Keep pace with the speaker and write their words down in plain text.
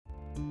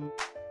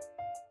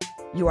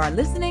You are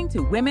listening to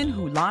Women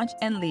Who Launch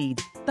and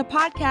Lead, the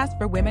podcast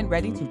for women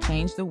ready to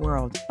change the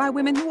world by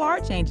women who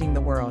are changing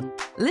the world.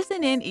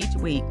 Listen in each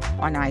week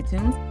on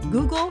iTunes,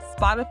 Google,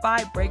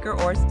 Spotify, Breaker,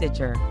 or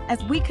Stitcher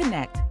as we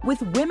connect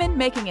with women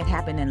making it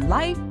happen in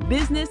life,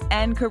 business,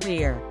 and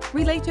career.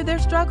 Relate to their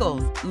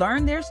struggles,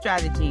 learn their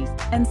strategies,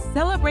 and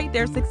celebrate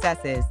their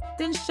successes.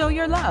 Then show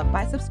your love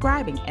by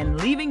subscribing and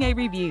leaving a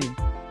review.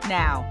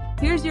 Now,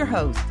 here's your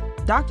host,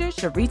 Dr.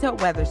 Sharita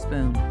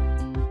Weatherspoon.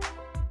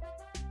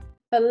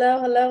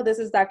 Hello. This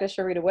is Dr.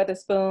 Sharita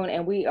Weatherspoon,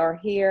 and we are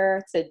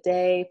here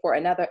today for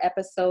another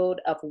episode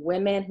of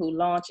Women Who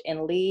Launch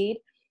and Lead.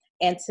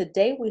 And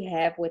today we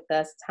have with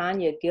us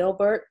Tanya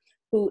Gilbert,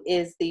 who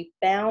is the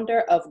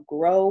founder of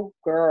Grow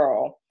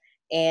Girl.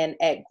 And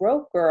at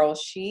Grow Girl,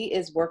 she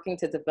is working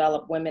to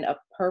develop women of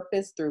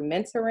purpose through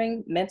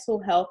mentoring, mental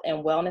health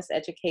and wellness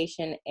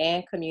education,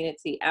 and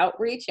community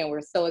outreach. And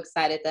we're so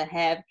excited to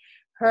have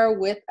her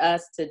with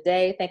us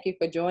today. Thank you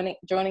for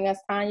joining us,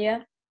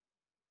 Tanya.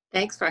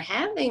 Thanks for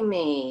having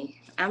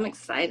me. I'm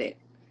excited.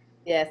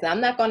 Yes,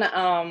 I'm not going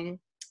to,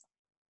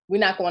 we're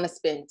not going to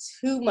spend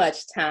too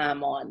much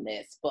time on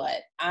this,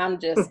 but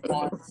I'm just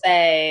going to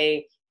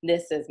say,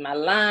 this is my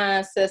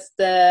line, sister.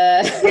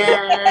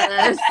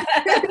 Yes.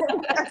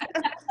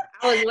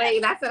 I was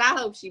waiting. I said, I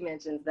hope she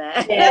mentions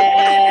that.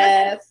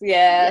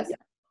 Yes.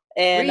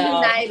 And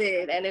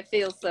reunited, and it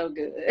feels so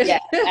good. Yeah,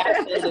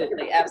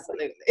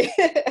 absolutely.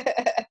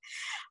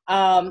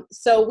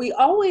 So we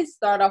always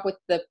start off with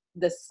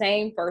the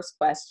same first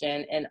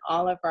question in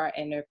all of our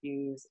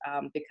interviews,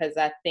 because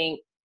I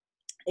think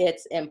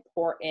it's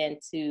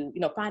important to,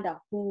 find out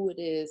who it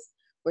is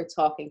we're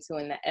talking to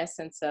and the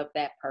essence of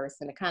that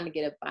person to kind of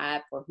get a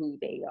vibe for who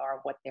they are,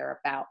 what they're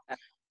about.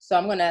 So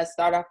I'm going to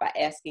start off by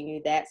asking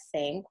you that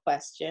same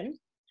question.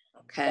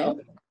 Okay. So,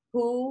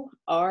 who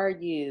are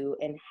you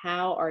and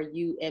how are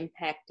you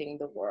impacting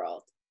the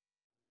world?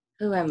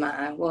 Who am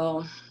I?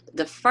 Well,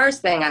 the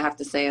first thing I have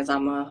to say is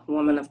I'm a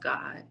woman of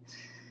God.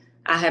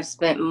 I have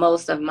spent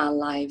most of my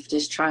life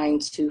just trying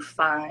to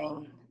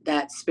find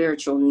that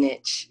spiritual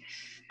niche.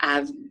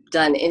 I've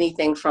done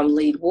anything from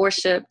lead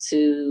worship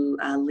to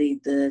lead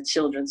the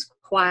children's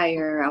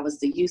choir. I was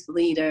the youth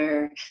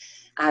leader.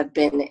 I've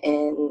been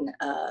in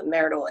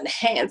marital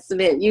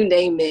enhancement, you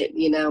name it.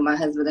 My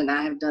husband and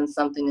I have done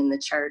something in the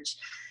church.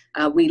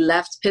 We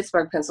left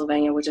Pittsburgh,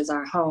 Pennsylvania, which is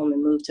our home,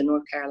 and moved to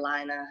North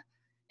Carolina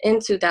in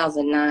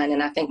 2009.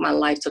 And I think my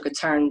life took a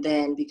turn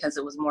then because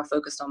it was more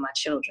focused on my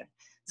children.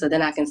 So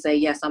then I can say,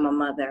 yes, I'm a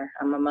mother.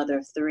 I'm a mother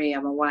of three.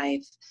 I'm a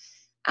wife.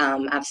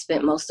 I've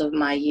spent most of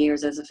my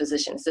years as a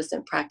physician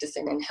assistant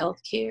practicing in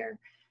healthcare.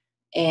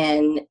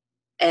 And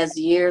as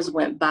years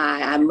went by,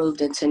 I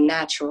moved into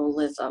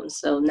naturalism.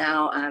 So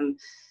now I'm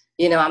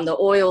the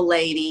oil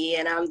lady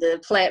and I'm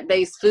the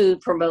plant-based food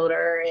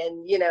promoter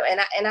and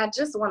I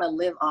just want to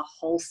live a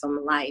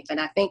wholesome life. And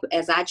I think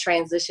as I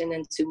transition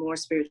into more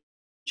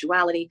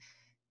spirituality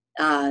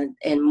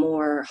and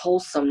more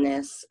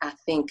wholesomeness, I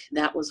think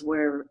that was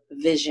where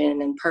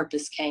vision and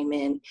purpose came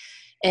in.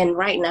 And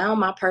right now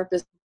my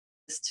purpose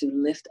is to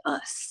lift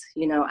us.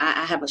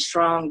 I have a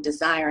strong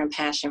desire and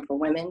passion for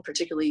women,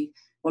 particularly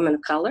women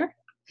of color.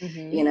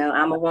 Mm-hmm.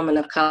 I'm a woman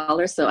of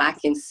color, so I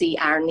can see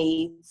our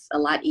needs a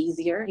lot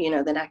easier,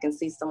 than I can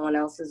see someone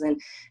else's. And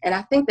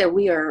I think that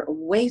we are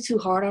way too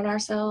hard on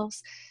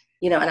ourselves,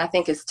 and I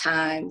think it's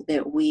time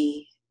that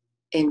we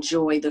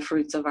enjoy the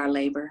fruits of our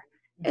labor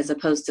as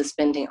opposed to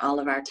spending all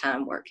of our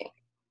time working.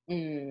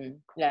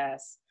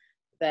 Yes,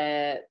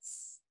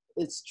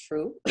 it's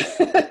true.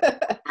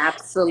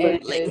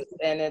 Absolutely.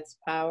 and it's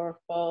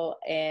powerful.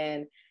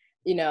 And,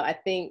 I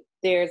think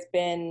there's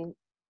been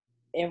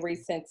in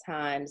recent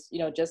times,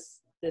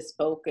 just this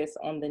focus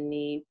on the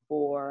need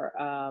for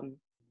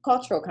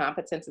cultural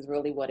competence is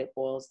really what it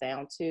boils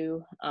down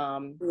to.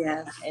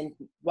 Yes. And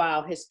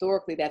while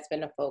historically that's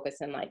been a focus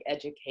in like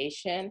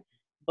education,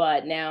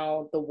 but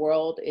now the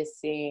world is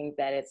seeing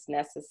that it's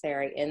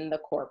necessary in the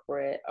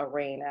corporate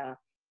arena.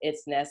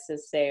 It's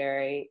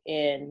necessary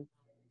in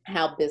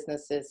how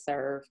businesses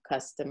serve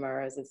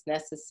customers. It's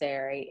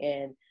necessary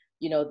in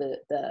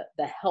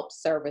the help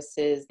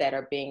services that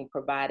are being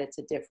provided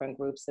to different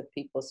groups of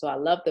people. So I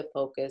love the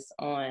focus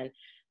on,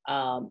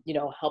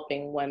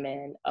 helping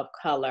women of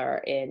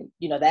color. And,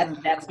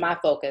 that's my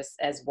focus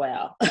as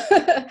well.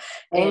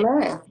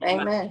 Amen.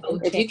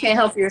 If you can't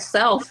help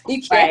yourself,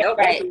 you can't help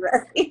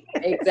everybody.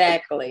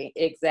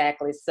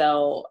 Exactly.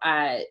 So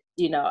I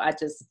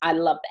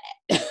love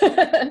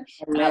that.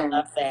 I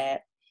love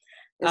that.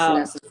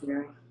 It's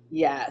necessary.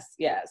 Yes.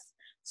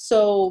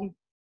 So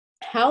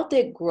how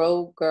did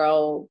Grow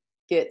Girl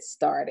get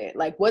started?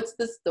 Like, what's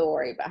the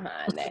story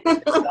behind that?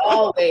 There's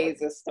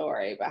always a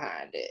story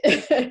behind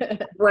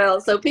it. Well,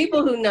 so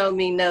people who know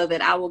me know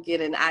that I will get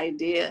an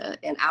idea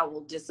and I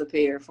will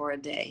disappear for a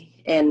day.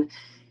 And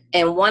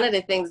one of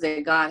the things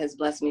that God has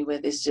blessed me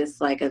with is just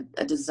like a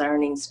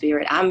discerning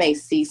spirit. I may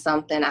see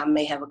something, I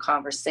may have a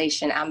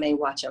conversation, I may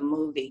watch a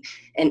movie,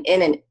 and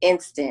in an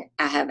instant,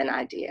 I have an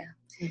idea.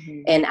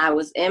 Mm-hmm. And I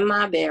was in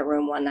my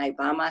bedroom one night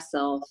by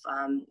myself.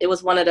 It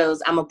was one of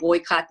those, I'm a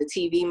boycott the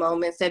TV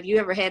moments. Have you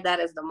ever had that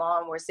as the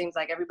mom where it seems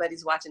like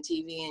everybody's watching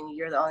TV and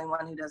you're the only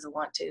one who doesn't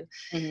want to?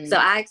 Mm-hmm. So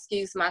I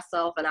excused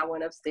myself and I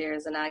went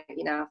upstairs and I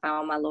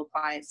found my little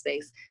quiet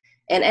space.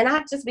 And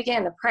I just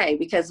began to pray,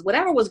 because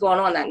whatever was going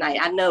on that night,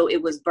 I know it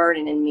was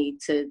burdening me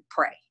to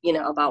pray,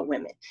 about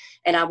women.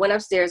 And I went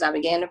upstairs, I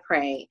began to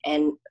pray.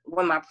 And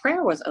when my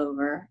prayer was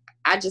over,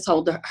 I just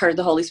heard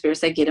the Holy Spirit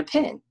say, get a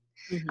pen.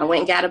 Mm-hmm. I went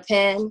and got a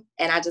pen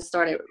and I just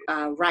started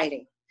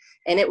writing.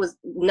 And it was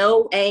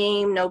no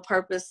aim, no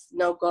purpose,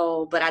 no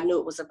goal, but I knew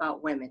it was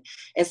about women.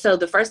 And so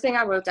the first thing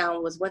I wrote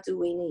down was, what do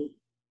we need?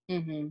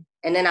 Mm-hmm.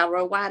 And then I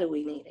wrote, why do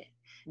we need it?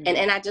 Mm-hmm.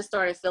 And I just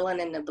started filling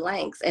in the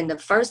blanks. And the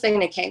first thing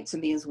that came to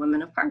me is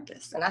women of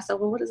purpose. And I said,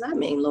 well, what does that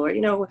mean, Lord?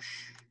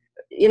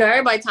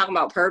 Everybody talking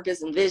about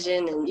purpose and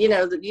vision, and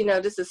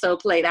this is so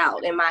played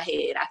out in my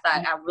head. I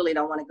thought, I really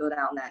don't want to go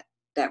down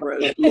that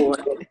road,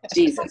 Lord.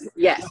 Jesus,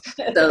 yes.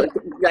 So,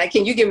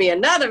 can you give me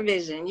another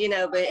vision?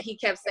 But he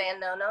kept saying,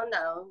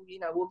 no,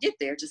 we'll get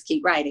there. Just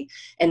keep writing.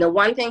 And the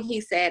one thing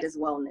he said is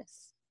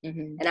wellness.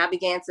 Mm-hmm. And I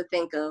began to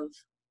think of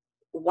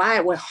why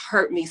it would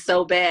hurt me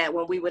so bad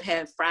when we would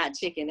have fried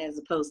chicken as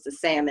opposed to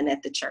salmon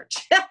at the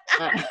church. That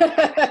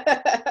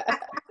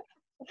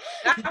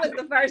was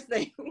the first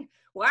thing.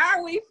 Why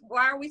are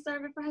we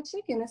serving fried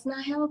chicken? It's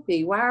not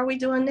healthy. Why are we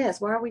doing this?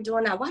 Why are we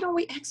doing that? Why don't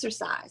we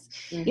exercise?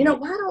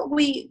 Mm-hmm. Why don't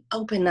we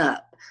open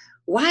up?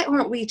 Why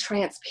aren't we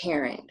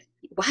transparent?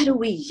 Why do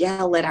we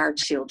yell at our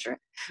children?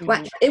 Mm-hmm.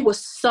 Why? It was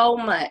so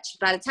much.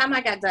 By the time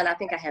I got done, I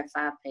think I had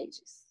 5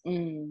 pages.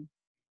 Mm-hmm.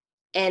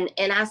 And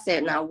I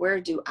said, now where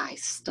do I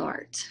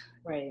start?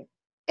 Right.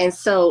 And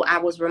so I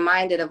was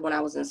reminded of when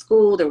I was in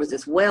school, there was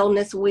this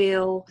wellness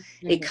wheel.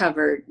 Mm-hmm. It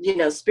covered,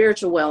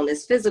 spiritual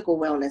wellness, physical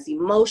wellness,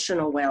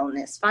 emotional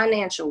wellness,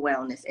 financial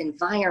wellness,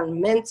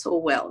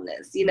 environmental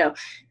wellness,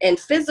 and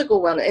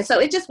physical wellness. And so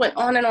it just went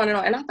on and on and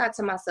on. And I thought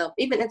to myself,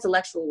 even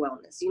intellectual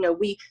wellness,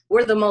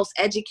 we're the most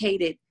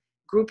educated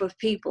group of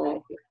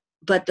people,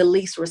 but the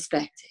least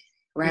respected,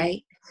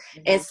 right?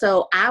 Mm-hmm. And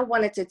so I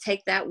wanted to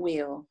take that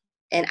wheel,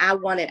 and I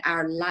wanted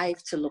our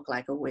life to look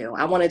like a wheel.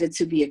 I wanted it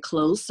to be a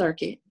closed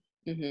circuit.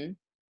 Mm-hmm.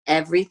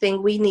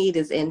 Everything we need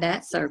is in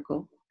that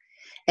circle.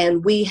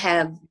 And we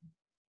have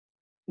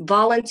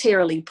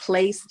voluntarily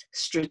placed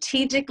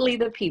strategically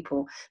the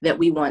people that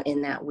we want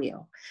in that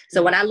wheel. So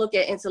mm-hmm. when I look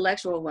at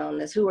intellectual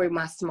wellness, who are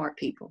my smart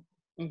people?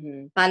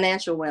 Mm-hmm.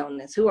 Financial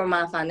wellness, who are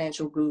my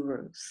financial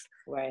gurus?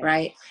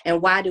 Right?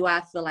 And why do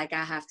I feel like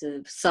I have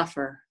to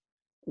suffer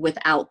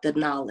without the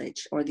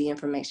knowledge or the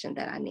information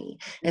that I need?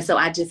 Mm-hmm. And so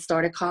I just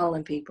started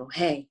calling people.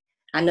 Hey,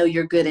 I know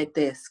you're good at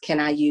this. Can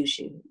I use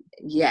you?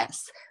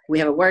 Yes. We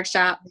have a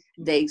workshop,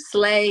 they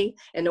slay,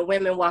 and the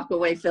women walk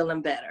away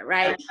feeling better,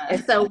 right?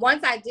 And so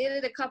once I did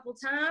it a couple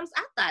times,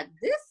 I thought,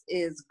 this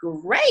is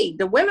great.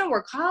 The women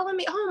were calling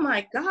me, oh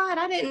my God,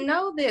 I didn't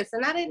know this,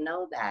 and I didn't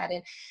know that.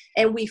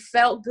 And we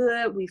felt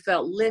good. We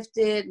felt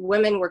lifted.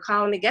 Women were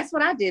calling me. Guess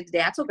what I did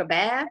today? I took a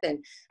bath,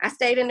 and I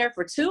stayed in there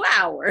for 2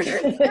 hours.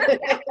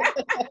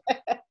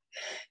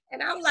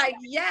 And I'm like,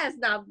 yes,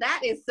 now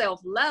that is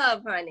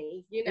self-love,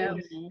 honey,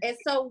 Mm-hmm. And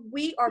so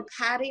we are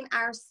patting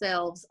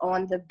ourselves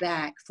on the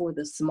back for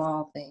the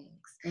small things.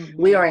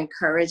 Mm-hmm. We are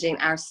encouraging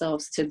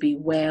ourselves to be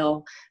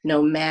well,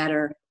 no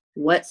matter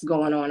what's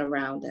going on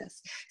around us.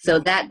 So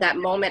that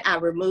moment I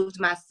removed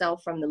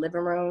myself from the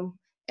living room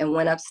and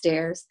went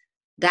upstairs,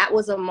 that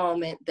was a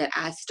moment that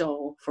I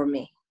stole for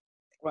me.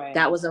 Right.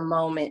 That was a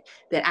moment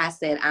that I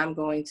said, I'm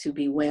going to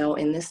be well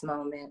in this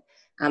moment.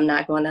 I'm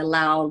not going to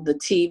allow the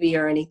TV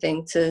or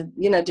anything to,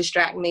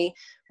 distract me.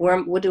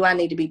 What do I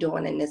need to be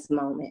doing in this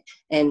moment?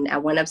 And I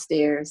went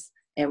upstairs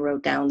and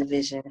wrote down the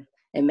vision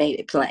and made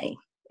it plain.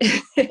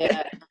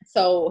 Yeah.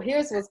 So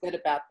here's what's good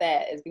about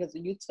that is because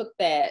when you took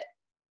that,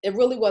 it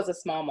really was a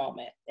small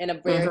moment and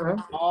a very mm-hmm.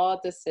 small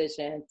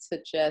decision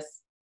to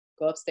just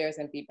go upstairs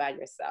and be by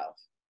yourself.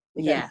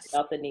 Yes. You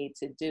felt the need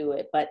to do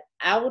it. But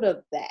out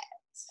of that,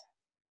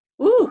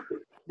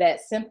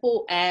 that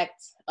simple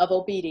act of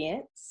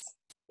obedience,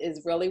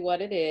 is really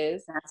what it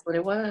is. That's what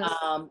it was.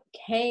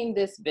 Came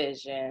this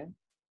vision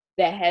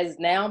that has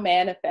now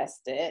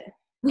manifested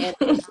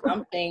into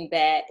something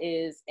that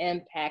is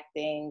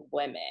impacting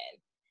women.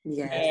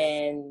 Yes.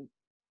 And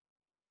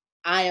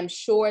I am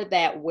sure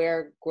that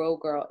where Grow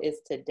Girl is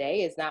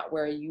today is not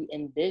where you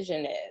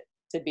envision it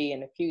to be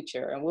in the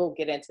future. And we'll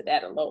get into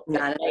that a little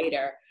bit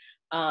later.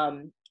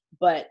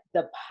 But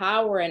the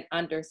power and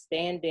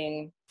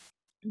understanding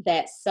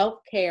that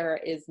self-care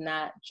is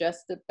not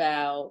just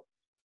about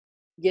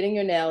getting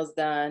your nails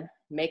done,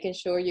 making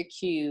sure you're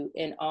cute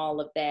and all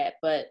of that.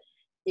 But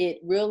it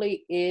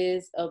really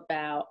is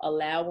about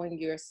allowing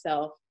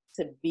yourself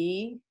to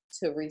be,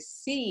 to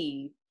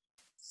receive,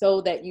 so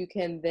that you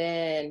can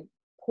then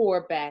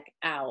pour back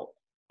out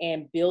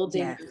and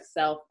building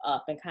yourself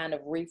up and kind of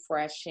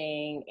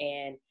refreshing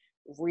and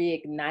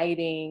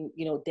reigniting,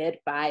 dead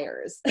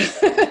fires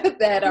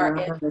that are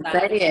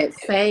inside.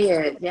 Say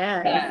it.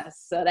 Yeah.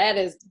 So that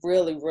is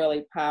really,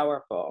 really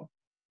powerful.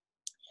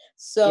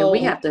 Yeah, So we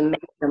have to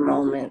make the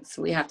moments.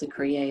 We have to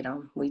create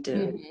them. We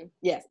do.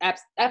 yes,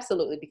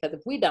 absolutely. Because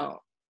if we don't,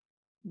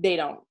 they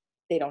don't,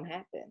 they don't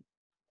happen. Oh,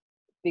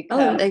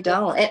 Because they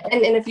don't.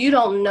 And if you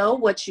don't know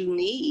what you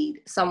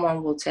need,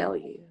 someone will tell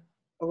you.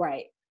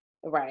 right,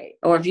 right.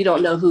 Or if you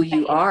don't know who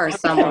you are,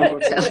 someone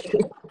will tell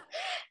you.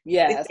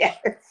 Yes, Yes.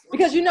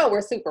 because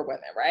we're super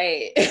women,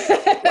 right?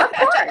 Well, of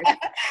course.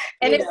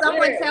 And You if know,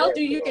 someone tells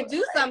we're you you super can do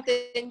women,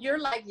 something, you're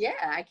like, yeah,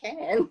 I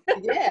can.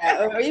 right?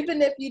 Yeah, or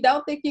even if you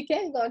don't think you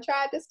can, you're gonna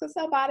try it just because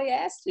somebody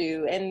asked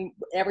you. And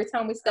every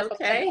time we step up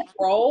in Okay. that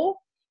role,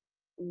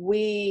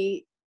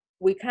 we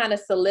kind of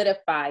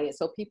solidify it,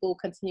 so people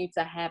continue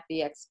to have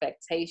the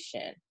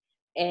expectation.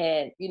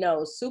 And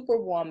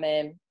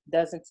Superwoman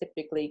doesn't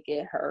typically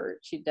get hurt.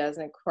 She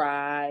doesn't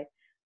cry.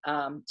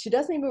 She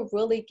doesn't even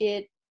really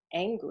get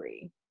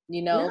angry.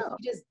 No.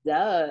 She just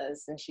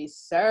does, and she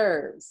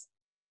serves,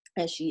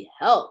 and she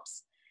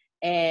helps,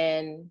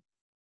 and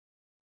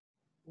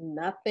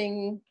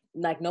nothing,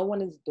 like, no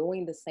one is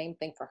doing the same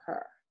thing for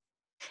her.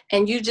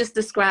 And you just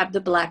described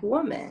the Black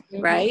woman,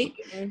 right?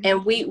 Mhm.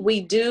 And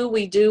we do.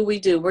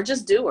 We're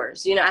just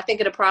doers. I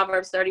think of the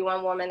Proverbs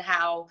 31 woman,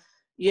 how,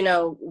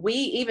 we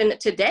even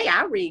today,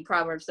 I read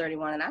Proverbs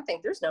 31 and I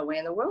think there's no way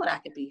in the world I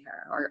could be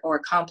her or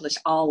accomplish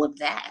all of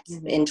that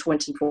in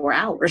 24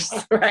 hours,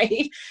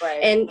 right?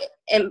 Right. And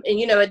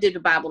it did, the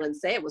Bible didn't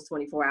say it was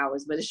 24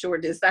 hours, but it sure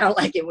did sound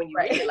like it when you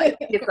read it. Like,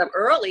 she gets up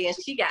early and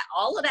she got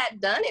all of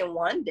that done in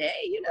one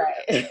day,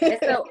 Right. And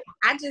so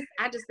I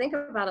just think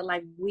about it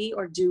like we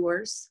are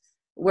doers.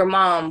 We're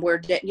mom,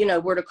 we're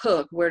we're the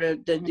cook, we're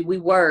the we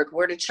work,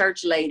 we're the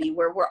church lady,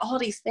 we're all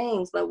these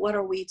things, but what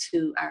are we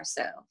to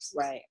ourselves?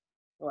 Right.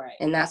 Right.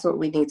 And that's what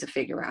we need to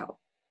figure out.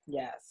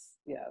 Yes.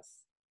 Yes.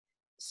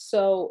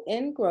 So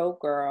in Grow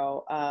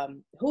Girl,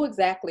 who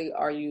exactly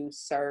are you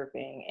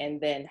serving,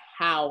 and then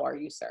how are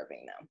you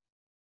serving them?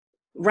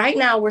 Right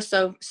now, we're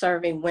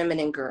serving women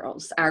and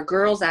girls. Our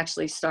girls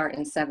actually start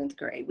in 7th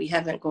grade. We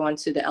haven't gone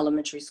to the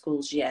elementary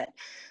schools yet,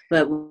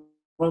 but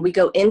when we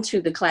go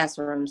into the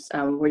classrooms,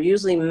 we're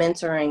usually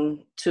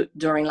mentoring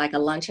during like a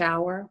lunch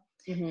hour,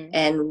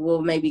 and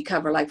we'll maybe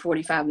cover like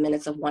 45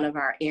 minutes of one of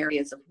our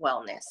areas of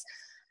wellness.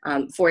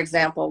 For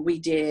example, we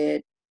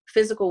did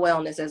physical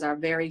wellness as our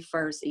very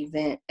first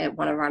event at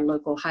one of our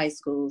local high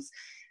schools.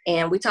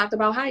 And we talked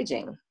about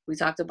hygiene. We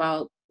talked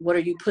about, what are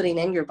you putting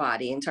in your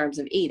body in terms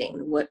of eating?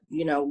 What,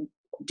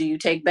 do you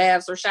take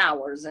baths or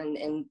showers?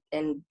 And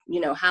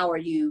how are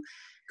you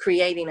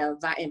creating an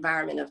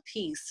environment of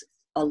peace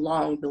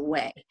along the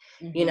way?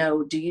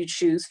 Do you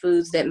choose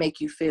foods that make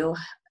you feel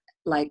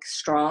like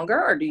stronger,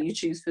 or do you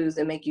choose foods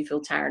that make you feel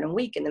tired and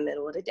weak in the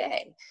middle of the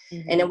day?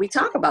 And then we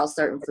talk about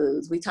certain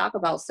foods. We talk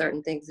about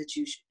certain things that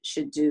you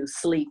should do: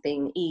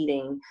 sleeping,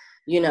 eating,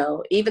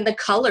 even the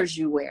colors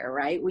you wear,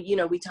 right?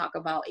 We talk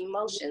about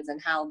emotions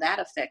and how that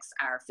affects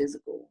our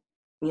physical,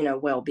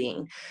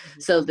 well-being.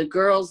 So the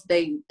girls,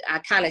 I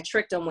kind of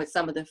tricked them with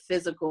some of the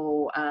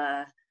physical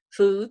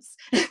foods,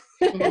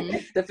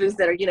 the foods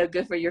that are,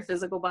 good for your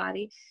physical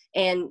body.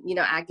 And,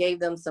 I gave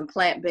them some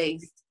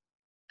plant-based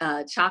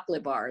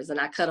chocolate bars, and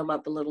I cut them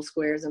up in little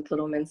squares and put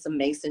them in some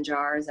mason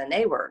jars, and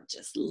they were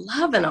just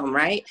loving them,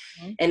 right?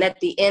 And at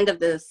the end of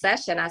the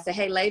session, I said,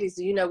 hey, ladies,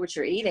 do you know what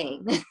you're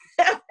eating?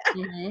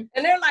 And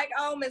they're like,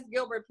 oh, Miss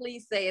Gilbert,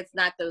 please say it's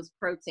not those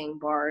protein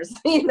bars,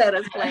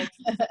 those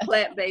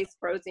plant-based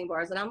protein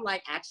bars. And I'm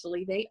like,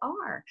 actually, they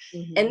are.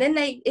 And then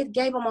it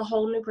gave them a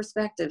whole new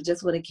perspective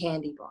just with a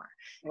candy bar.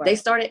 Right. They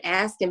started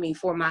asking me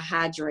for my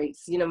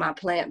hydrates, my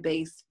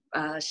plant-based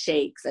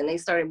shakes, and they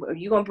started, are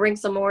you going to bring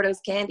some more of those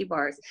candy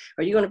bars?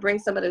 Are you going to bring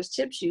some of those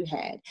chips you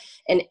had?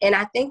 And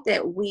I think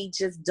that we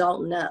just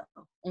don't know.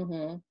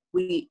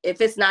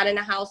 If it's not in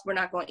the house, we're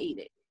not going to eat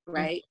it,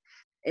 right?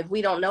 If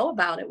we don't know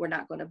about it, we're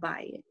not going to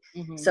buy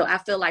it. So I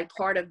feel like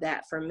part of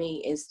that for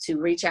me is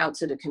to reach out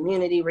to the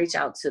community, reach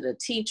out to the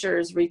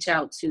teachers, reach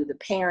out to the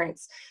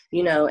parents,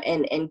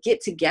 and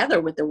get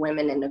together with the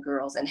women and the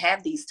girls and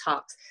have these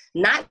talks,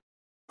 not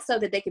so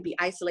that they could be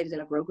isolated in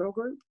a Grow Girl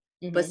group,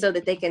 but so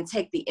that they can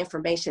take the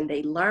information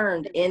they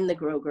learned in the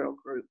Grow Girl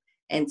group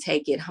and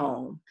take it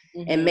home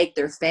and make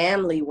their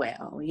family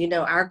well.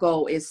 Our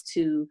goal is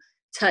to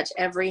touch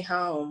every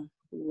home,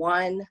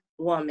 one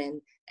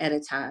woman at a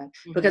time,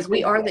 because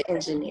we are the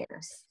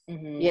engineers,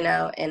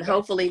 and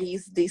hopefully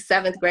these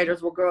 7th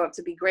graders will grow up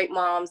to be great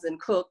moms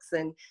and cooks,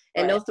 and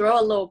they'll throw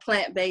a little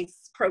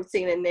plant-based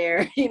protein in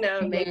there,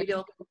 maybe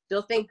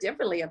they'll think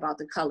differently about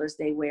the colors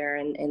they wear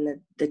and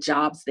the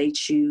jobs they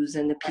choose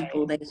and the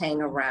people they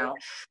hang around.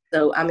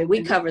 So,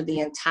 we cover the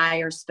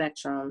entire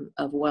spectrum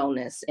of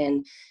wellness,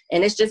 and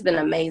it's just been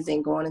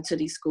amazing going into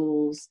these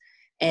schools,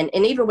 and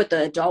even with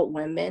the adult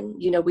women,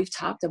 we've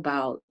talked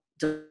about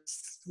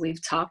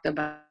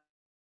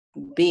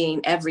being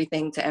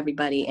everything to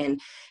everybody,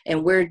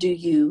 and where do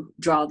you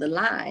draw the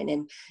line?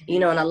 And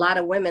and a lot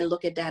of women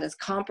look at that as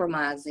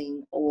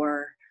compromising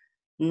or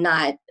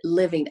not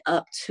living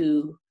up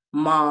to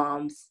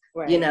mom's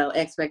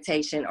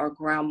expectation, or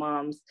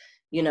grandmom's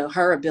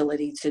her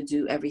ability to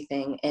do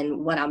everything.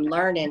 And what I'm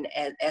learning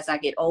as I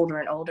get older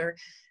and older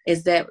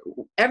is that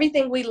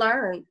everything we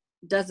learn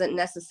doesn't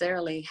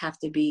necessarily have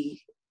to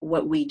be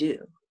what we do.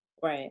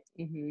 Right.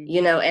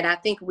 Mm-hmm. And I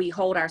think we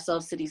hold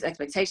ourselves to these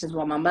expectations.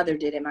 Well, my mother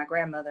did it, my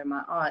grandmother,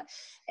 my aunt,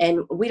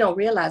 and we don't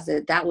realize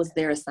that was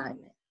their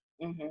assignment.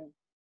 Mm-hmm.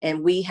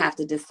 And we have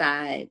to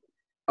decide,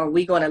 are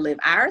we going to live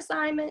our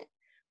assignment,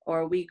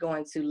 or are we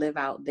going to live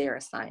out their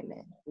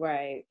assignment?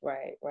 Right.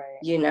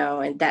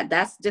 And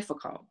that's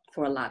difficult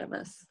for a lot of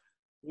us.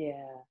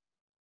 Yeah.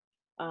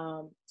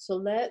 So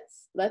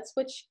let's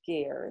switch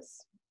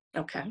gears.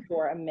 Okay.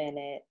 For a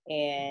minute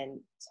and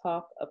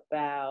talk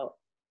about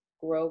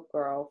Grow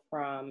Girl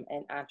from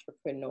an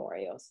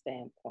entrepreneurial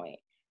standpoint.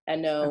 I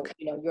know, Okay.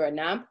 You're a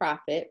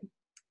nonprofit,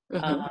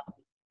 Mm-hmm.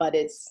 but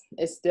it's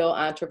still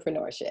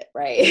entrepreneurship,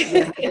 right?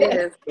 Yes, it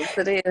is. Yes,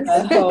 it is.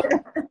 So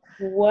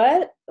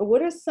what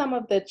are some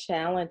of the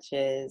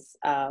challenges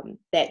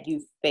that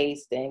you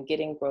faced in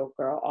getting Grow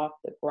Girl off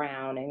the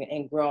ground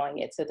and growing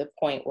it to the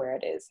point where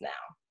it is now?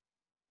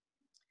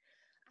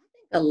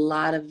 A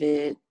lot of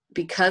it,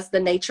 because the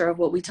nature of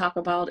what we talk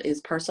about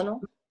is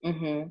personal,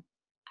 Mm-hmm.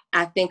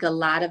 I think a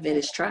lot of it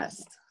is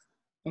trust.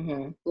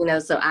 Mm-hmm.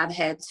 So I've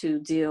had to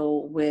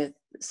deal with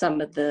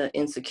some of the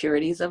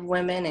insecurities of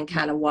women and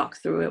kind of walk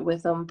through it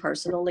with them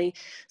personally.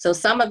 So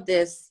some of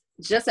this,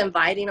 just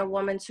inviting a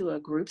woman to a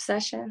group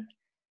session,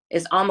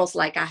 is almost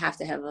like I have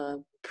to have a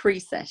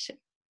pre-session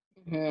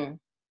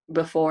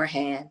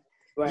beforehand.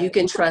 Right. You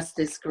can trust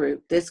this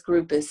group. This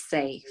group is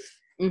safe.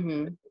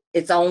 Mm-hmm.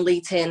 It's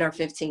only 10 or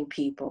 15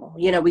 people.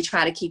 We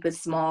try to keep it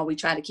small. We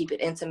try to keep it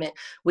intimate.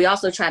 We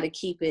also try to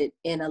keep it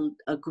in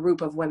a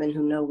group of women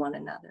who know one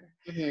another.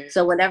 Mm-hmm.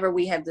 So whenever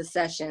we have the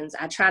sessions,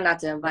 I try not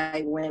to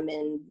invite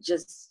women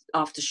just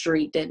off the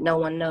street that no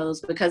one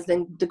knows, because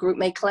then the group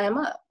may clam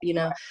up,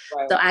 Right.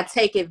 So I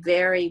take it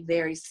very,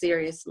 very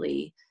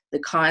seriously, the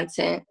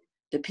content,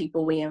 the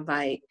people we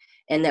invite,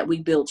 and that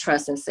we build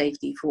trust and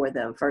safety for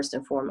them first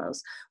and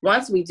foremost.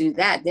 Once we do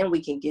that, then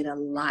we can get a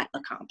lot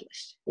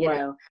accomplished,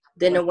 Right.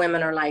 Then the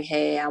women are like,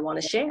 hey, I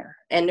want to share.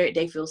 And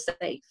they feel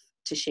safe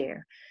to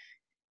share,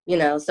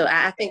 So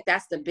I think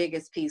that's the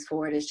biggest piece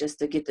for it, is just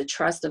to get the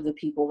trust of the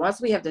people.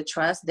 Once we have the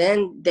trust,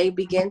 then they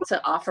begin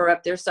to offer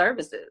up their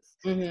services.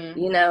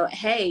 Mm-hmm.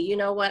 Hey, you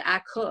know what?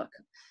 I cook.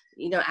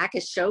 I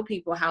could show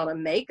people how to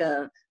make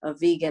a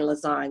vegan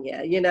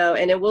lasagna,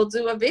 and then we'll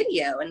do a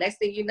video. And next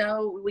thing you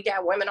know, we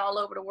got women all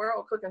over the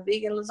world cooking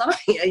vegan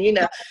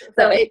lasagna,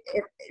 So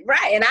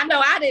right. And I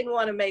know I didn't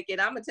want to make it.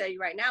 I'm going to tell you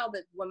right now,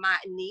 but when my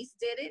niece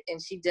did it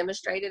and she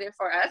demonstrated it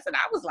for us, and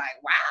I was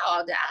like,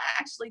 wow, I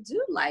actually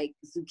do like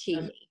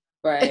zucchini.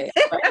 Right.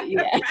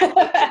 Yeah.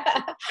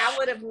 I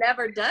would have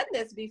never done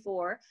this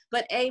before,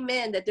 but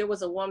amen that there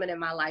was a woman in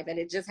my life, and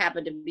it just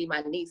happened to be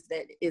my niece,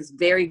 that is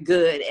very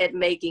good at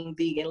making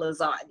vegan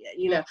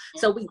lasagna,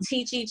 So we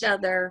teach each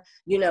other,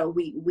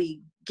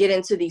 we get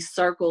into these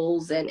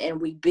circles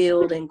and we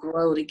build and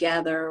grow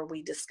together.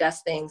 We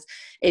discuss things.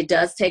 It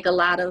does take a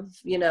lot of,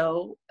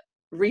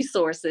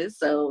 resources.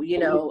 So,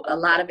 a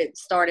lot of it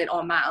started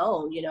on my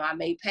own. I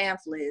made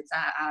pamphlets.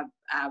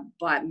 I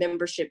bought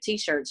membership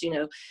t-shirts.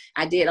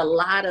 I did a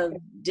lot of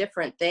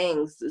different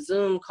things,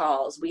 Zoom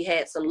calls. We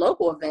had some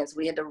local events.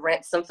 We had to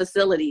rent some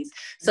facilities.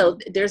 So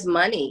there's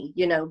money,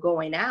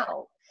 going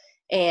out.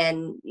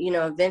 And,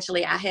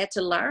 eventually I had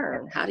to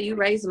learn, how do you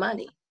raise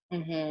money?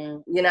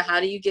 How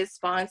do you get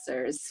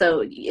sponsors?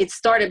 So it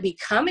started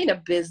becoming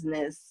a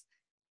business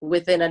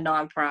within a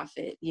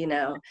nonprofit,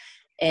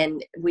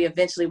 and we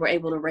eventually were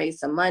able to raise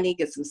some money,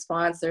 get some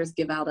sponsors,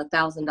 give out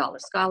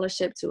 $1,000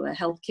 scholarship to a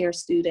healthcare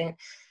student.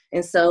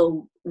 And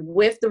so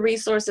with the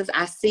resources,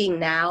 I see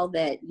now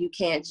that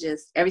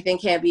everything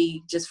can't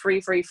be just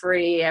free.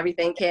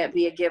 Everything can't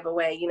be a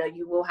giveaway.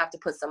 You will have to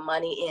put some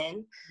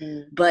money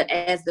in. But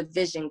as the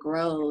vision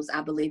grows,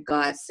 I believe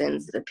God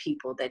sends the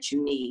people that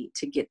you need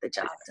to get the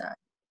job done.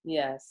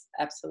 Yes,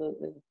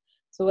 absolutely.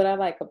 So what I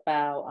like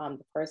about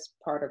the first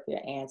part of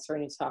your answer,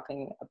 and you're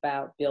talking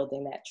about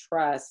building that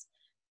trust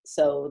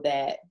so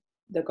that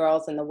the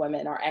girls and the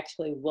women are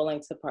actually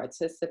willing to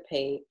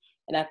participate.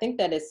 And I think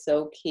that is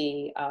so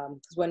key,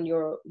 because when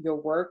you're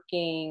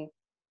working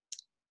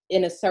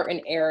in a certain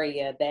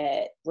area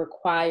that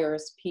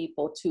requires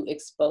people to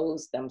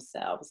expose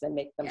themselves and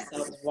make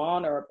themselves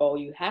vulnerable,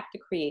 you have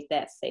to create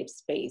that safe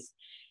space.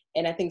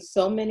 And I think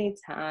so many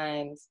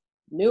times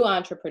new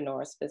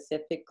entrepreneurs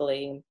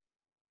specifically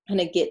kind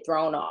of get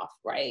thrown off,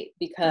 right?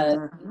 Because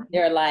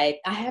they're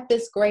like, I have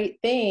this great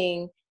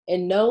thing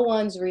and no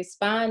one's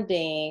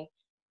responding.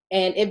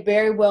 And it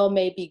very well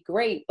may be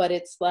great, but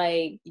it's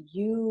like,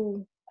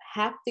 you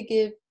have to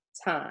give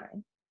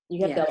time.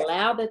 You have to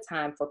allow the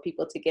time for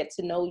people to get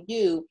to know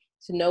you,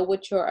 to know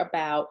what you're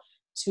about,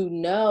 to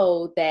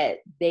know that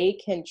they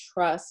can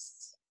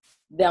trust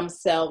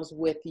themselves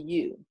with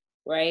you,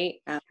 right?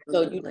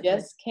 Absolutely. So you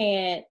just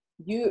can't,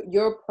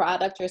 your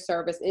product, your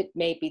service, it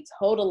may be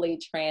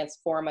totally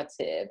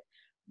transformative,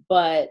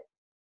 but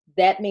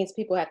that means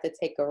people have to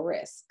take a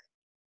risk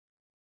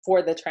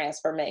for the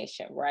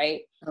transformation,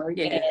 right? Oh,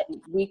 yeah.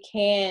 And we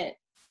can't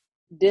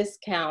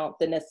discount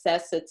the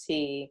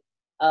necessity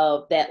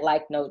of that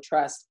like, no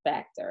trust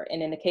factor.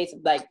 And in the case of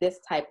like this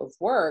type of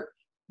work,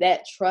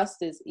 that trust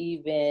is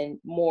even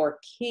more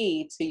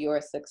key to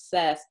your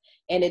success,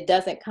 and it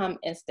doesn't come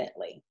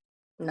instantly.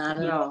 Not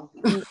at all.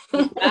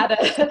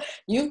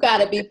 You've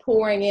gotta be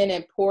pouring in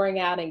and pouring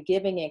out and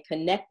giving and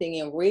connecting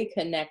and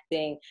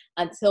reconnecting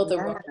until the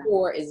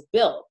rapport is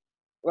built,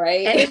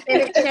 right? And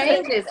it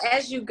changes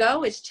as you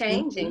go. It's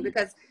changing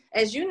because,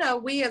 as you know,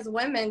 we as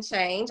women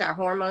change. Our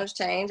hormones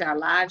change. Our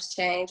lives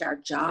change. Our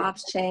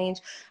jobs change.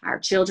 Our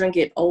children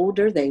get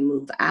older. They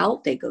move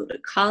out. They go to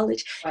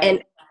college. Right.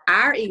 And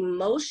our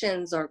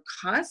emotions are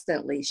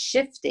constantly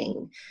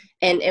shifting.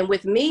 And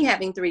with me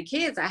having 3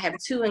 kids, I have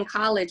 2 in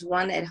college,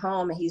 1 at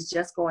home, and he's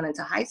just going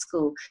into high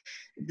school.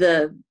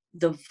 The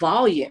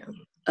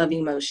volume of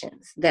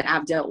emotions that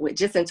I've dealt with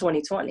just in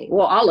 2020.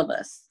 Well, all of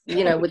us,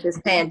 you know, with this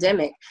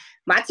pandemic.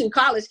 My 2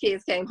 college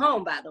kids came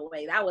home, by the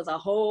way. That was a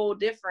whole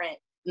different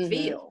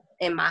feel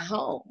in my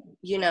home,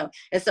 you know.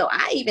 And so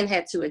I even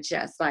had to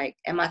adjust, like,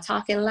 am I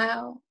talking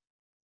loud?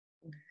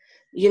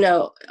 You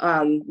know,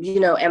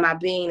 am I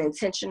being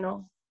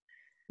intentional?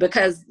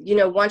 Because, you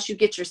know, once you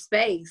get your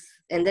space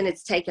and then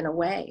it's taken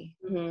away,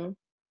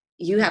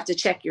 you have to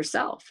check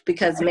yourself,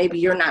 because maybe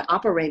you're not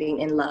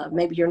operating in love.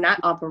 Maybe you're not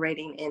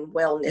operating in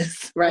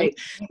wellness, right?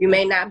 You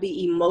may not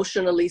be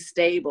emotionally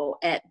stable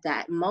at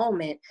that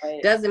moment.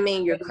 Right. Doesn't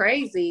mean you're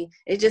crazy.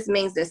 It just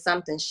means that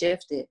something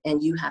shifted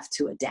and you have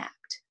to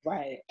adapt.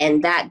 Right.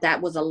 And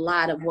that was a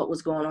lot of what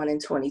was going on in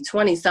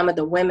 2020. Some of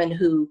the women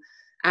who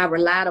I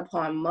relied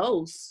upon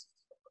most,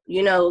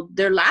 you know,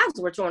 their lives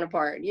were torn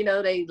apart. You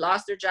know, they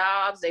lost their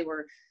jobs. They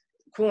were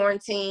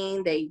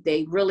quarantined.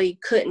 They really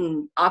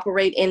couldn't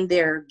operate in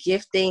their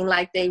gifting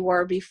like they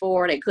were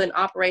before. They couldn't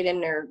operate in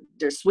their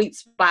sweet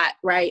spot,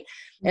 right?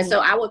 And so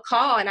I would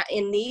call and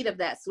in need of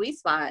that sweet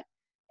spot,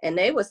 and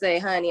they would say,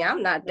 honey,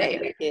 I'm not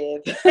there.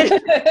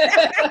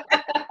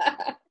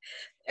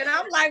 And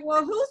I'm like,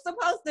 well, who's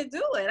supposed to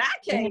do it?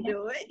 I can't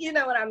do it. You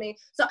know what I mean?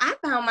 So I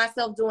found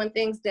myself doing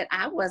things that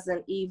I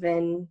wasn't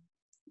even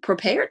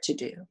prepared to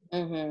do.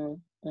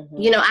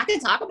 You know, I can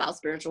talk about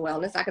spiritual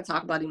wellness. I can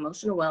talk about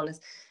emotional wellness.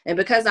 And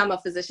because I'm a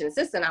physician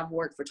assistant, I've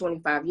worked for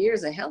 25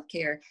 years in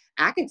healthcare.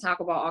 I can talk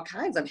about all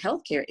kinds of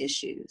healthcare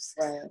issues.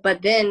 Right.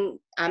 But then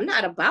I'm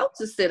not about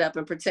to sit up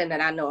and pretend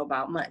that I know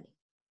about money.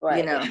 Right.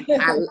 You know,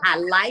 I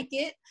like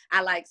it.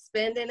 I like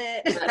spending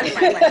it.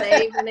 I like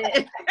saving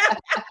it.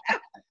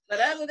 But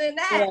other than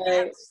that,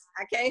 right.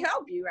 I can't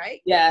help you, right?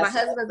 Yes. My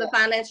husband's a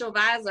financial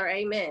advisor,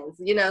 amen.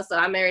 You know, so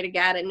I married a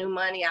guy that knew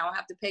money. I don't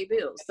have to pay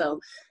bills. So,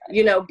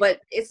 you know,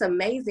 but it's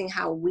amazing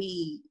how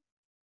we,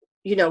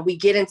 you know, we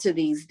get into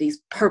these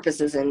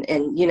purposes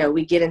and, you know,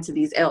 we get into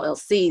these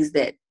LLCs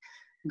that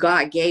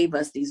God gave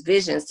us, these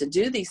visions to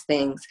do these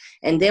things.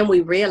 And then we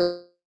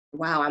realize,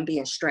 wow, I'm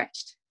being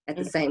stretched at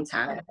the same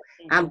time.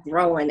 I'm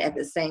growing at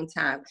the same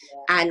time.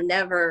 I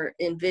never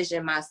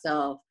envisioned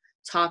myself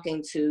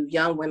talking to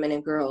young women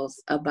and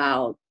girls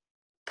about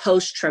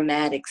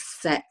post-traumatic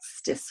sex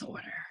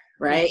disorder,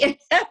 right?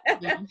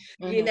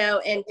 You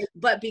know,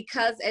 but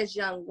because as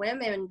young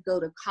women go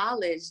to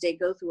college, they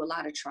go through a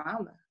lot of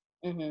trauma.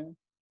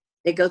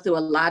 They go through a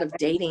lot of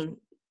dating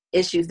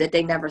issues that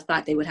they never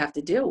thought they would have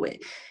to deal with.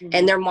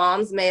 And their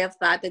moms may have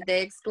thought that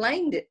they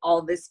explained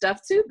all this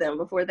stuff to them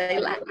before they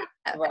left,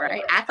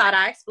 right? I thought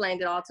I explained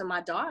it all to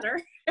my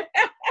daughter.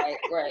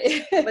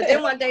 Right. But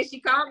then one day she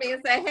called me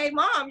and said, hey,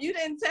 Mom, you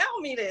didn't tell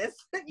me this.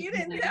 You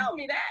didn't tell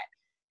me that.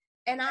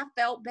 And I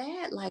felt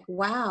bad, like,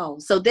 wow.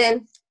 So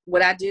then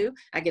what I do,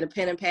 I get a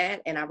pen and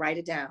pad and I write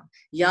it down.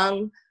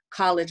 Young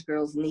college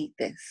girls need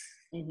this.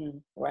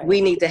 Right.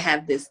 We need to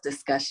have this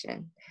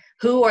discussion.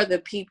 Who are the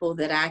people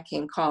that I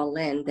can call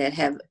in that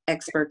have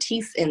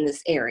expertise in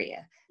this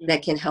area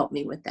that can help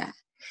me with that?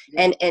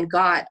 And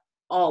God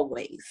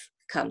always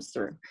comes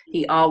through.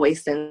 He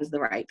always sends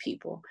the right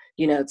people,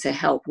 you know, to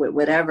help with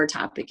whatever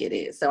topic it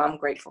is. So I'm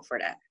grateful for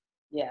that.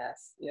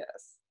 Yes,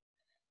 yes.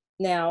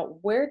 Now,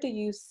 where do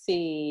you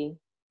see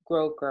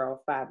Grow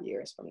Girl 5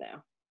 years from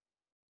now?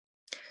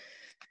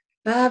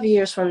 5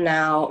 years from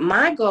now,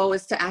 my goal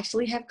is to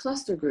actually have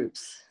cluster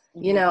groups.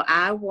 You know,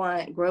 I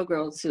want Grow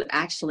Girl to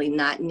actually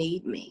not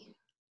need me.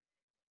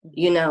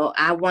 You know,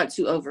 I want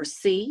to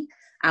oversee.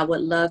 I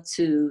would love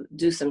to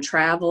do some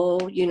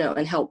travel, you know,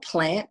 and help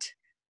plant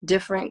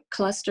different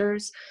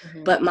clusters.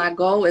 But my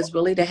goal is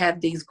really to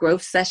have these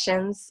growth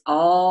sessions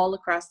all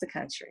across the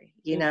country,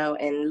 you know,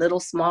 in little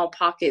small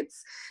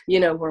pockets,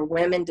 you know, where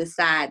women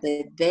decide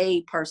that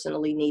they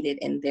personally need it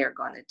and they're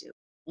going to do it.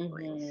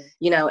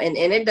 You know, and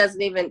it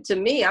doesn't even, to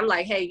me, I'm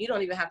like, hey, you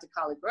don't even have to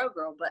call it Grow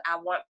Girl, but I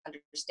want to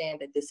understand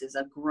that this is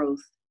a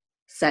growth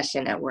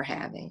session that we're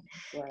having.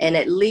 Right. And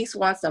at least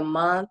once a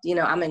month, you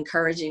know, I'm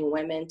encouraging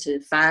women to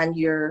find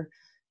your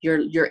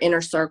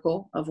inner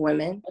circle of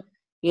women.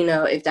 You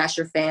know, if that's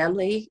your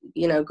family,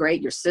 you know,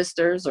 great, your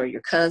sisters or your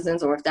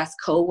cousins, or if that's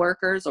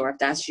coworkers, or if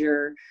that's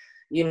your,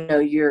 you know,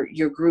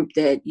 your group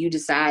that you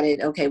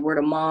decided, okay, we're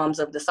the moms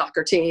of the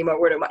soccer team,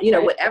 or we're the, you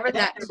know, whatever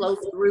that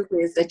close group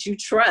is that you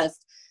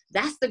trust,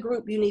 that's the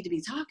group you need to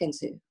be talking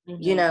to,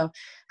 you know,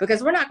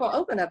 because we're not going to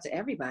open up to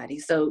everybody.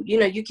 So, you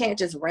know, you can't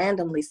just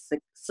randomly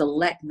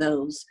select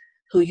those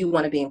who you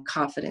want to be in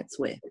confidence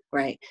with,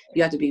 right?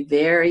 You have to be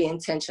very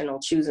intentional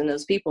choosing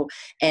those people,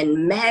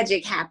 and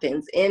magic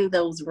happens in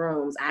those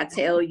rooms. I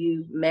tell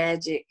you,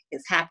 magic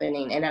is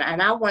happening. And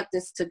I want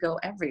this to go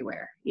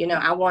everywhere. You know,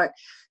 I want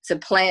to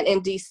plant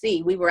in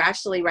DC. We were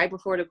actually, right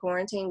before the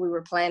quarantine, we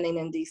were planning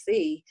in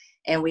DC,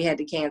 and we had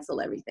to cancel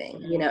everything,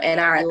 you know, and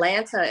our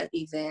Atlanta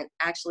event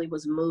actually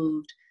was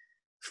moved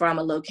from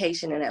a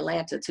location in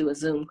Atlanta to a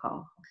Zoom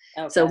call.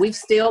 Okay. So we've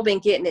still been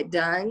getting it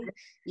done,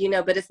 you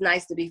know, but it's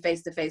nice to be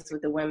face to face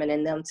with the women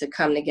and them to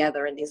come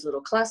together in these little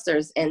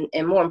clusters. And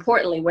more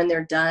importantly, when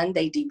they're done,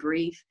 they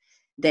debrief,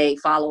 they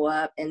follow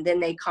up, and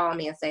then they call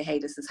me and say, hey,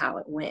 this is how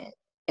it went.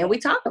 And we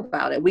talk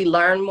about it. We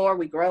learn more,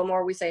 we grow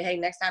more. We say, hey,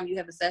 next time you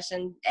have a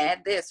session,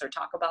 add this or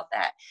talk about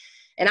that.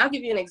 And I'll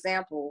give you an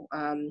example.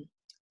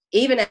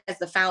 Even as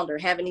the founder,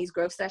 having these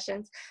growth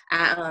sessions,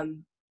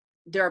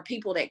 there are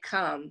people that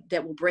come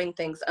that will bring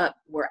things up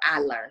where I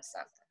learn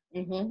something.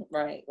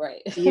 Right.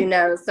 You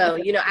know, so,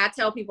 you know, I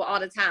tell people all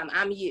the time,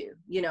 I'm you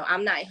know,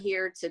 I'm not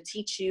here to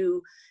teach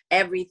you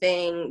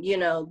everything, you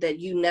know, that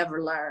you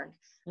never learned.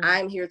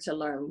 I'm here to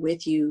learn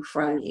with you,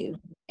 from you,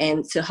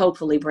 and to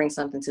hopefully bring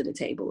something to the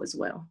table as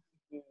well.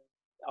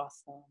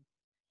 Awesome.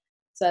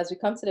 So as we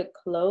come to the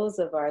close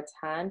of our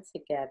time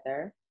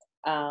together,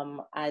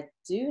 I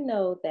do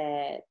know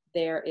that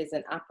there is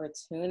an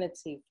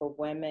opportunity for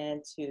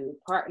women to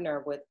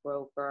partner with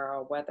Grow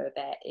Girl, whether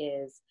that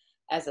is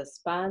as a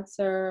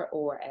sponsor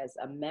or as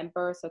a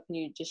member. So can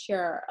you just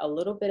share a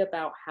little bit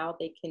about how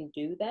they can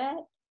do that?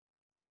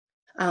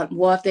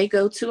 Well, if they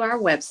go to our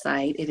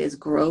website, it is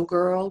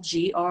growgirl,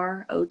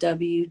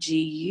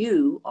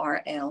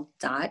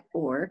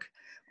 GROWGURL.org,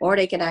 or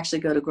they can actually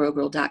go to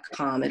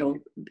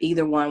growgirl.com.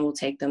 Either one will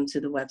take them to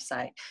the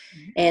website.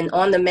 And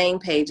on the main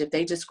page, if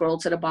they just scroll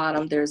to the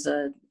bottom, there's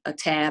a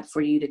tab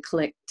for you to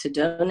click to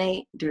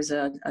donate. There's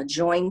a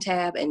join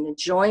tab, and the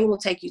join will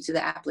take you to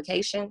the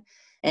application,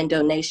 and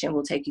donation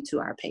will take you to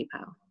our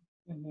PayPal.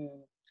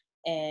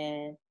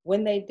 And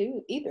when they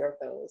do either of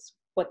those,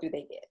 what do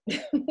they get?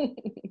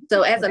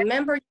 So as a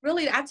member,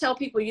 really, I tell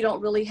people you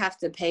don't really have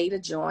to pay to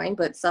join,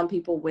 but some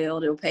people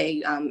will. They'll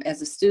pay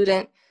as a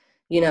student.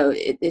 You know,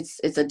 it's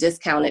a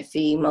discounted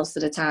fee. Most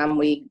of the time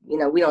we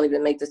don't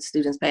even make the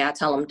students pay. I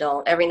tell them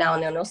don't. Every now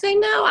and then they'll say,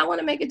 no, I want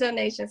to make a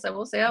donation. So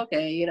we'll say,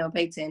 okay, you know,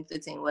 pay 10,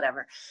 15,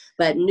 whatever.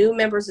 But new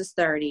members is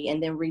 30,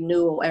 and then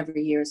renewal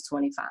every year is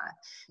 25.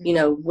 You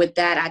know, with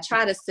that, I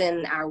try to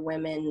send our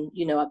women,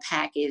 you know, a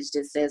package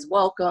that says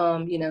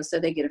welcome, you know, so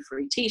they get a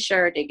free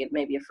t-shirt, they get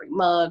maybe a free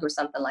mug or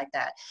something like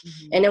that.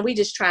 And then we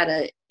just try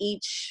to,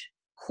 each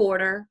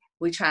quarter,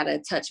 we try to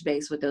touch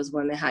base with those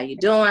women. How you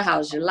doing?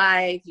 How's your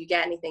life? You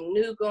got anything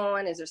new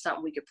going? Is there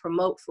something we could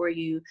promote for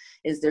you?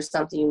 Is there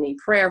something you need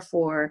prayer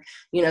for?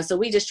 You know, so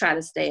we just try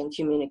to stay in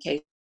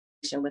communication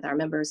with our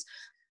members,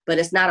 but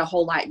it's not a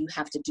whole lot you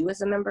have to do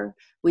as a member.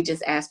 We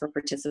just ask for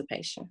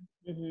participation.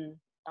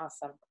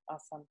 Awesome.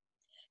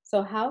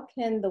 So how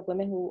can the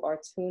women who are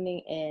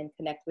tuning in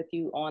connect with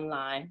you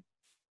online?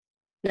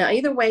 Now,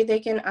 either way, they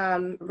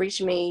can reach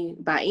me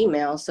by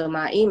email. So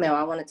my email,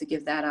 I wanted to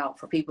give that out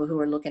for people who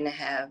are looking to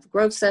have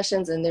growth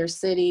sessions in their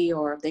city,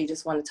 or if they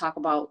just want to talk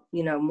about,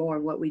 you know, more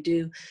of what we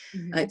do.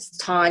 It's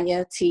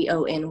Tonya,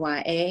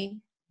 TONYA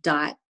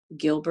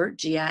 .Gilbert,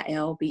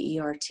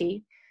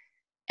 GILBERT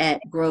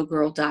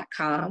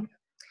 @growgirl.com.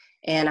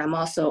 And I'm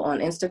also on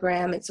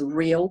Instagram. It's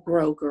Real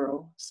Grow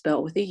Girl,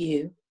 spelled with a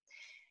U.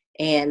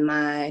 And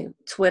my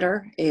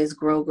Twitter is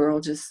Grow Girl,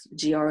 just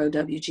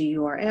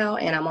GROWGURL.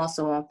 And I'm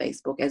also on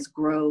Facebook as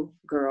Grow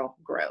Girl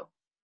Grow.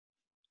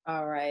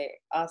 All right.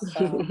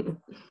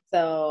 Awesome.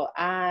 So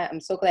I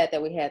am so glad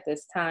that we had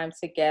this time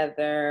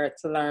together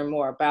to learn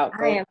more about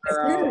Grow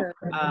Girl.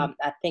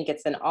 I think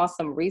it's an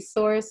awesome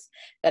resource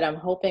that I'm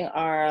hoping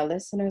our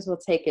listeners will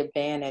take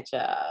advantage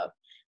of.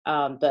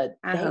 But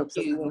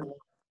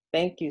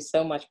thank you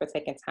so much for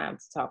taking time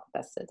to talk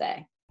with us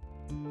today.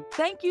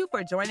 Thank you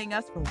for joining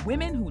us for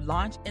Women Who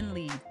Launch and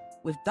Lead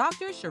with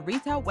Dr.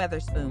 Sharita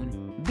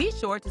Weatherspoon. Be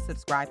sure to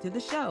subscribe to the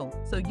show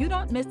so you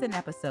don't miss an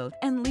episode,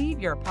 and leave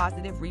your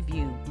positive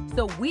review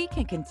so we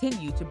can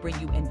continue to bring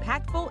you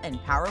impactful and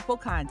powerful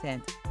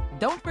content.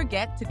 Don't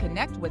forget to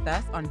connect with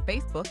us on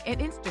Facebook and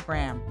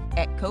Instagram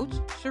 @Coach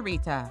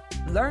Sharita.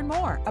 Learn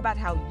more about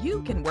how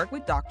you can work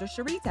with Dr.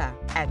 Sharita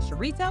at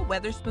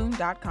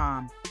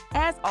SharitaWeatherspoon.com.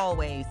 As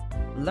always,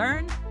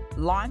 learn,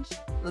 launch,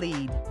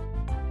 lead.